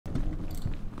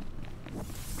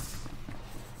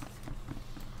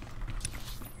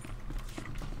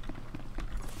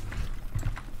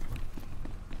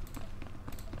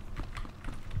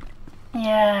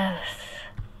Yes.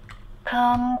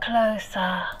 Come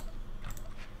closer.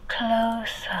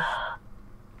 Closer.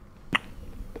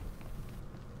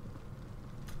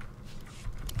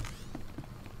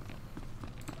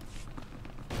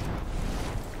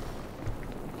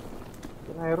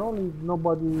 Can I roll if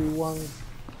nobody wants...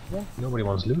 Yeah? Nobody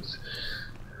wants loot.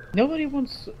 Nobody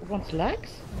wants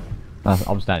legs?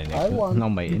 I'm standing next I to it. want-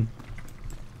 I'm waiting.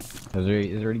 Is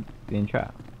there already in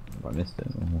chat? Have I missed it?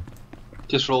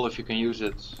 Just roll if you can use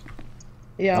it.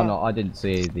 Yeah. Oh no, I didn't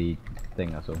see the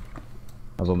thing, that's all.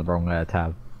 I was on the wrong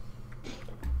tab.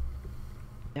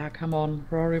 Yeah, come on,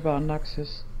 Roriba and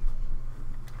Naxxus.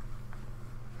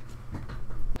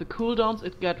 The cooldowns,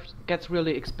 it gets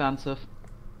really expensive.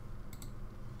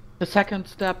 The second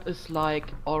step is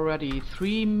like already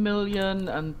 3 million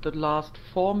and the last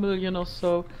 4 million or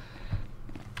so.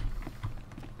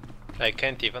 I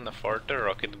can't even afford the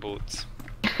rocket boots.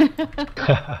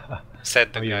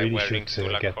 Said the You guy really wearing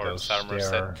should get Tulakord's those. armor They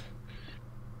are set.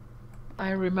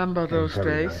 I remember those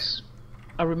very days. nice.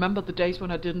 I remember the days when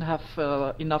I didn't have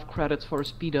enough credits for a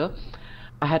speeder.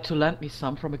 I had to lend me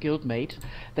some from a guildmate.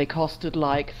 They costed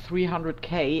like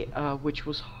 300k, which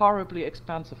was horribly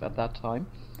expensive at that time.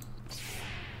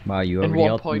 Wow, you In already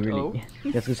are. 1.0. You really, I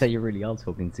was gonna say you really are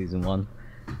talking season 1.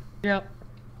 Yeah,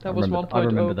 that was 1.0. I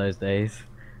remember those days.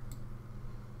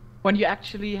 When you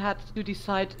actually had to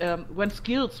decide, when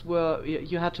skills were,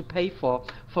 you had to pay for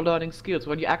learning skills.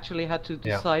 When you actually had to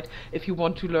decide if you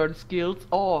want to learn skills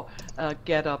or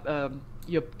get up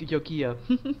your gear.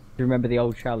 Do you remember the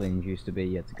old challenge used to be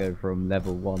you had to go from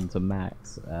level 1 to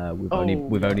max with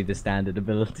only the standard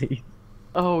ability?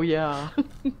 Oh yeah.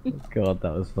 God,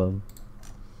 that was fun.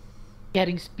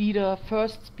 Getting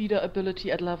first speeder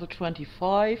ability at level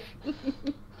 25.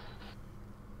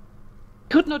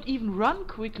 Could not even run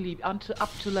quickly until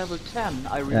up to level 10,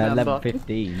 I remember. Level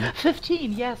 15.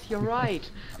 15, yes, you're right.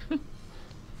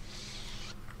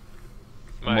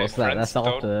 What's that? That's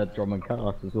after drum and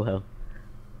cast as well.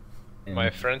 My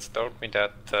friends told me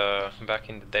that back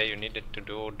in the day you needed to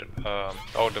do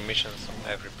all the missions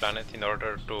on every planet in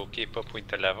order to keep up with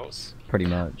the levels. Pretty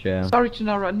much, yeah. Sorry,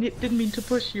 Chinara, I didn't mean to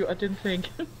push you, I didn't think.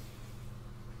 No,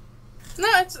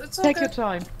 it's all Take good. your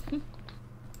time.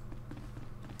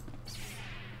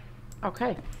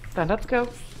 Okay, then let's go.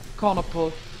 Corner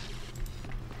pull.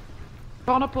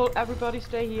 Corner pull, everybody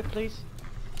stay here, please.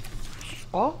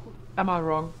 Oh, am I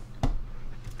wrong?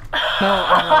 No,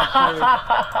 I'm wrong, sorry.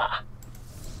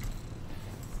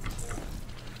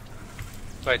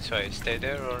 Right, so I stay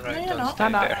there or I you're don't not. stay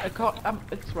No, there? I can't,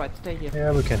 it's right, stay here.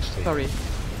 Yeah, we can stay. Sorry,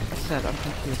 I said I'm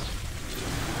confused.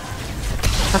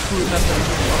 Have to remember.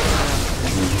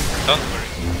 Don't worry.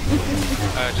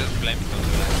 Just blame it on the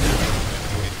lag.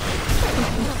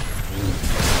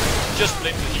 Just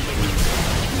blame the healer.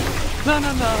 No.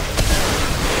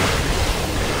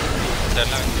 The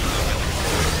lag is already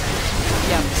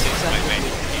Yeah, since my main.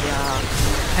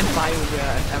 yeah, and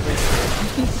Bioware and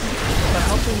everything. But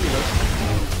not the healers.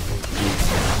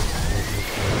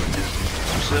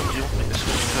 So, do you want me to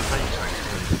switch to a main tank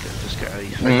or just get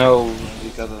a... No, we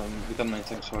got main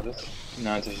tank sorted.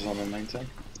 Now this is on the main tank.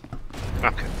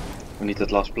 Okay. We need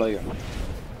that last player.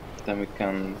 Then we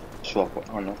can swap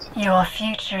or not. Your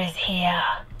future is here.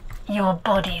 Your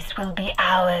bodies will be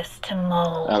ours to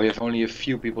mold. We have only a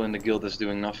few people in the guild that's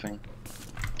doing nothing.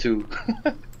 2.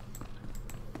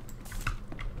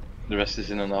 The rest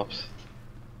is in an ops.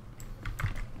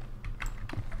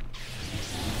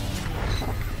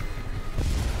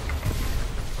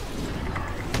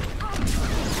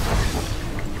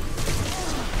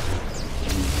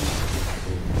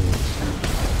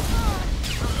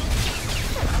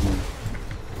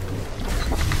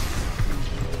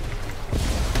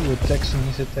 You attacking,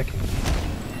 he's attacking.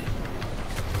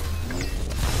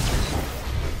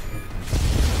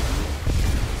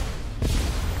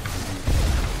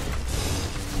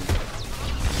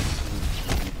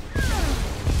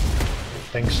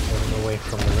 Tanks turning away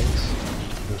from the links.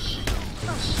 Those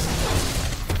things.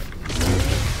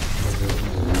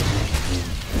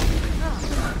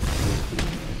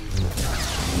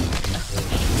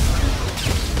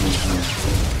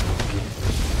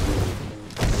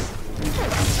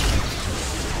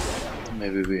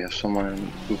 Maybe we have someone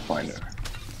in Bookfinder.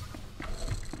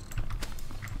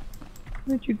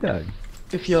 Where'd you go?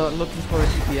 If you're looking for a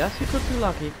DPS, you could be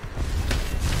lucky.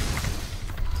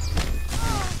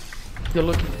 If you're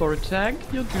looking for a tank,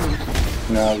 you're doomed.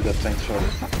 No, we got tanks sorted.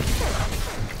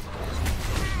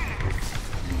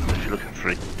 If you're looking for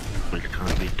it, we could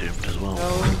kind of be doomed as well.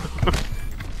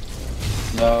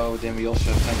 No, then we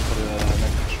also have tanks for the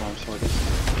next round sorted.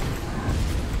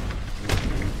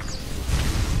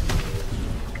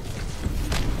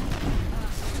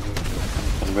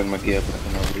 can bring my gear back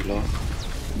and I'll reload.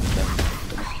 Then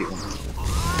I keep them.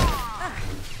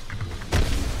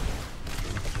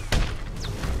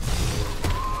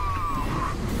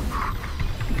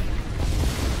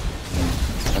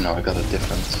 And now I got a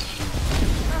different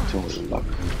tool with luck.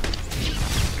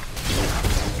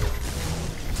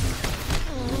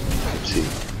 See,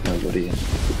 nobody in.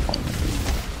 Good point.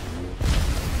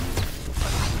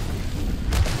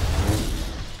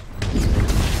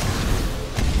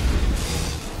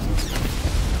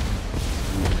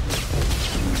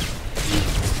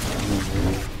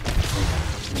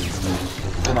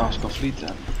 Then ask for fleet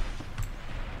then.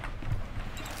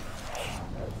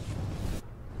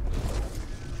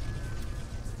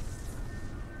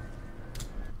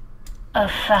 A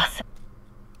fascinating.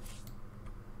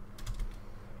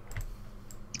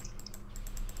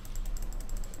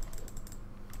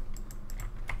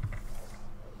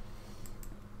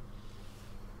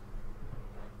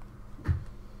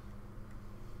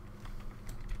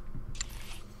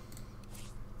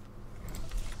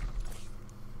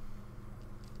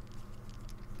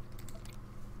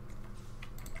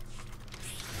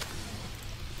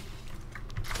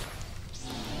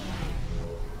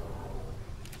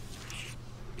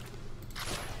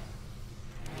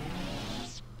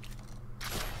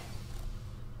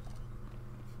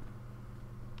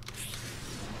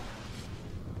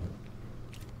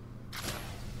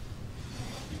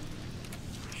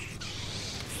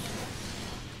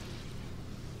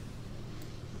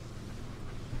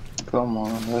 Come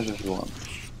on, where's everyone?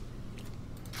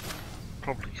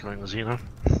 Probably killing the Xeno.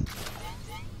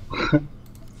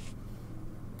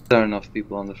 There are enough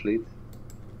people on the fleet.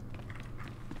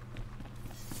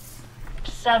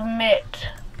 Submit.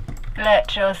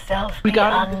 Let yourself be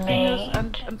Regarding the unmade.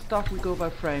 fingers and stuff, we go by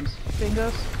frames.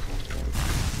 Fingers.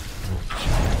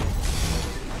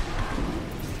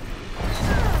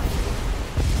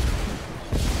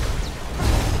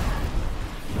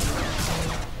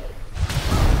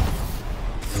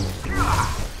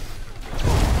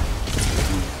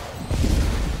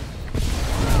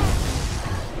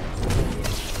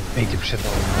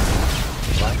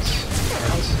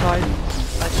 Outside,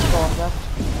 I just saw that.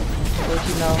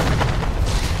 30 now.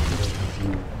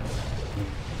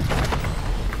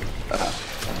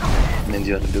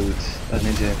 Ninja dude,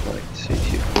 ninja like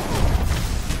sees you.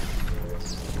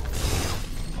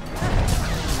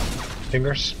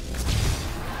 Fingers.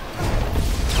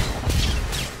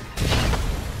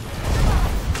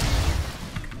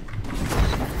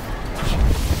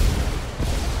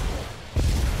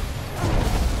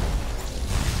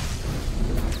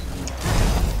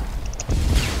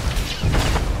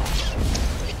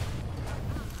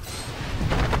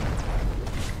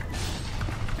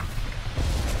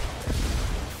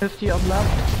 $50 on left.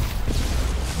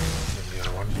 The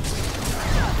other one.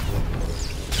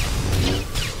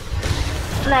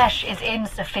 Flesh is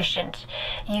insufficient.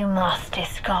 You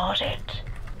discard it.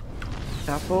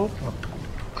 Careful.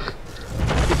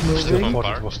 Still Moving.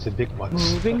 thought it was the big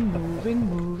ones.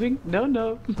 Moving.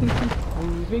 No.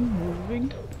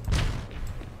 moving.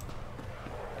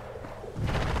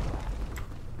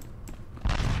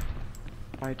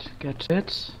 Right, get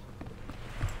it.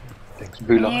 Thanks.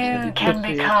 You can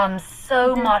become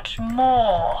so much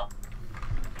more.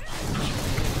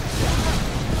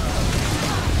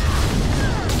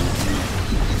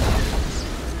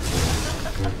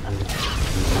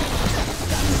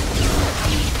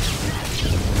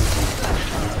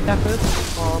 Careful.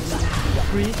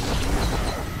 3. You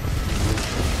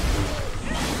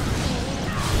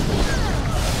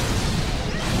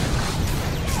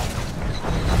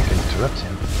can interrupt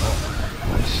him. Oh,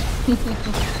 nice.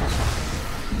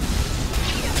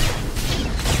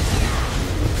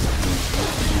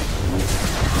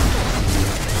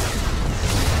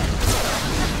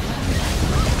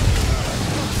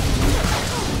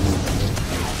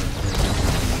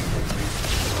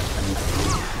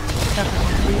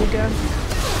 Again.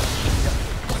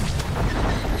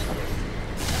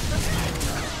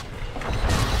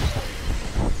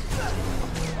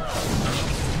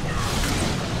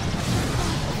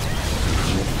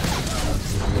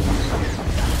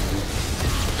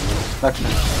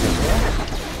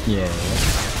 Yeah.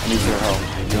 Need your help.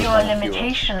 Your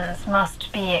limitations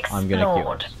must be I'm gonna kill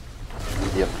explored.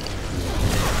 Yep.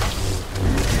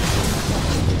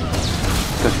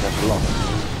 Because that's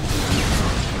long.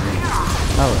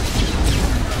 Oh,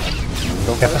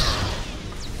 Go Yep. first.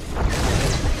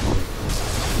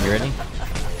 you ready?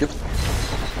 Yep.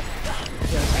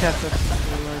 Yeah, careful.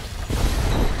 Right.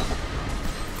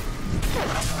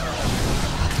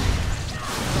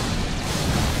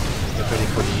 Get ready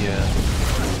for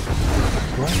the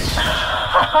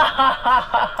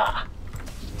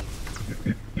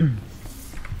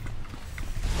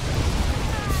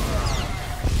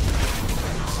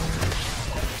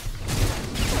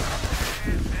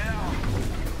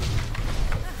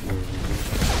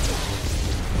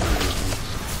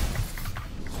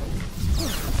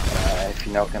If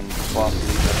you now can pass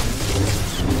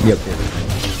Yep.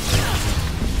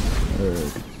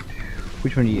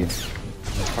 Which one are you?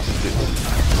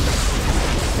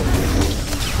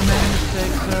 I made a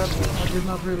mistake, sir. I did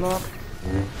not relock.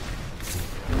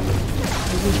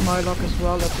 I use my lock as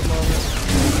well at the moment.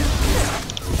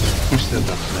 Who still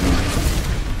does?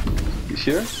 You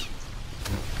sure?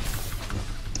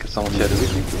 Can someone share the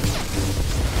with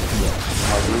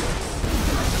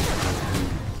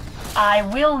I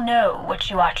will know what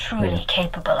you are truly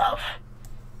capable of.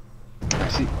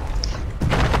 See.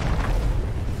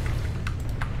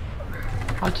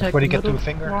 I'll take Everybody the get to a middle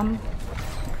finger? one.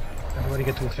 Everybody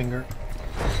get to a finger.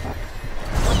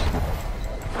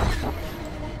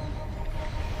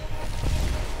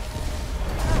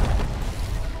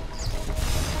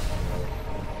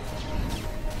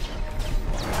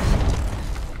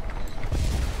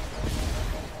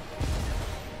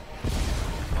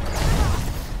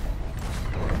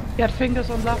 Get fingers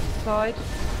on left side.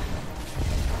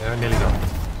 Yeah, nearly done.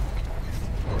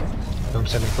 Don't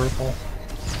send in purple.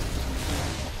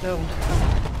 Don't.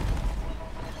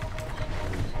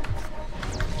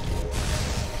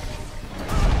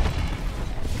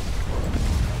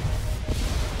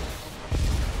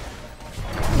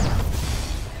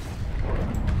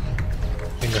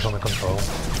 Fingers on the control.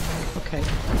 Okay.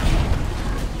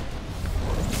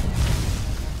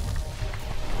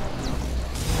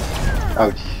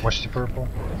 Ouch. Watch the purple.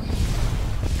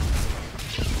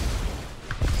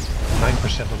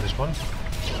 9% on this one.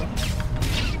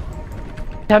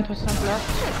 10%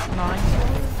 left. 9.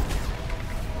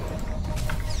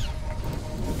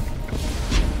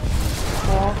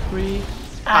 Four, 3.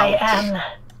 I am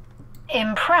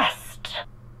impressed.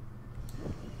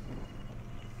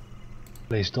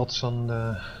 Place dots on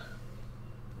the...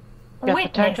 Get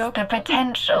Witness potato, the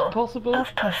potential if possible.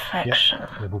 of perfection. Yeah,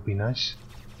 that would be nice.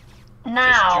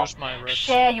 Now, Just use my reds.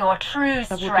 share your true That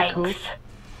would be strength. cool.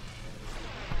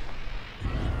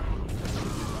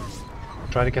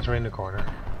 Try to get her in the corner.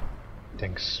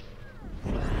 Thanks.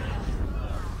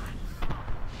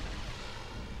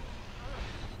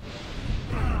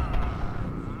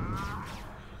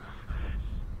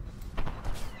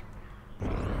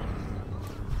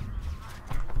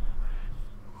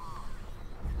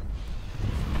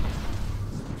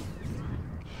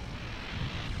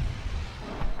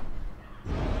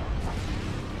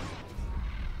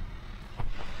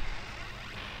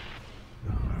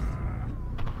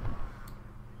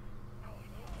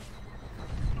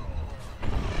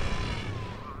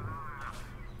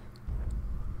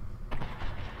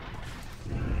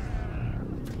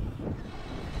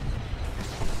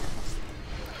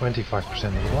 $25%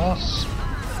 of the loss.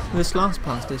 This last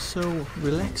part is so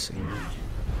relaxing.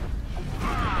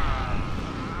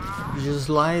 You just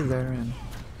lie there and...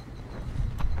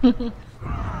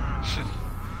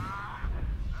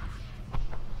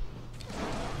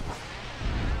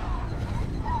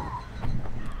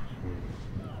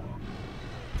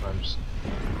 Rams.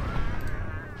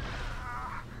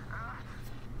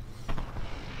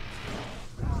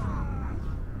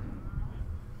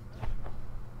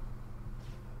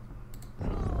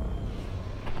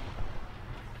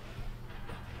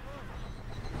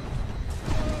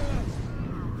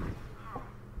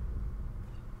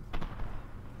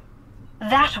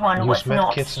 That one Use was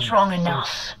not medkits and strong things.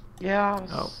 enough. Yeah.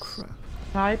 Oh crap.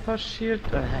 Sniper shield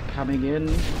coming in.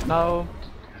 No.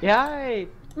 Yay!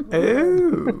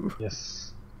 Oh!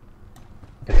 Yes.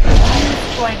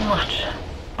 Destroyed much,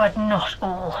 but not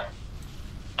all.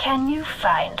 Can you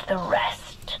find the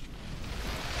rest?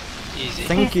 Easy.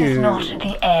 Thank This you. is not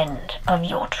the end of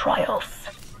your trials.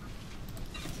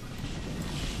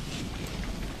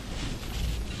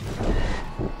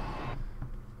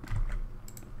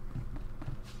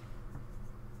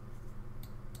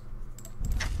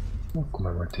 Oh,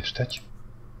 commemorative statue.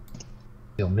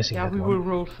 Still missing Yeah, that we one. will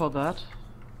roll for that.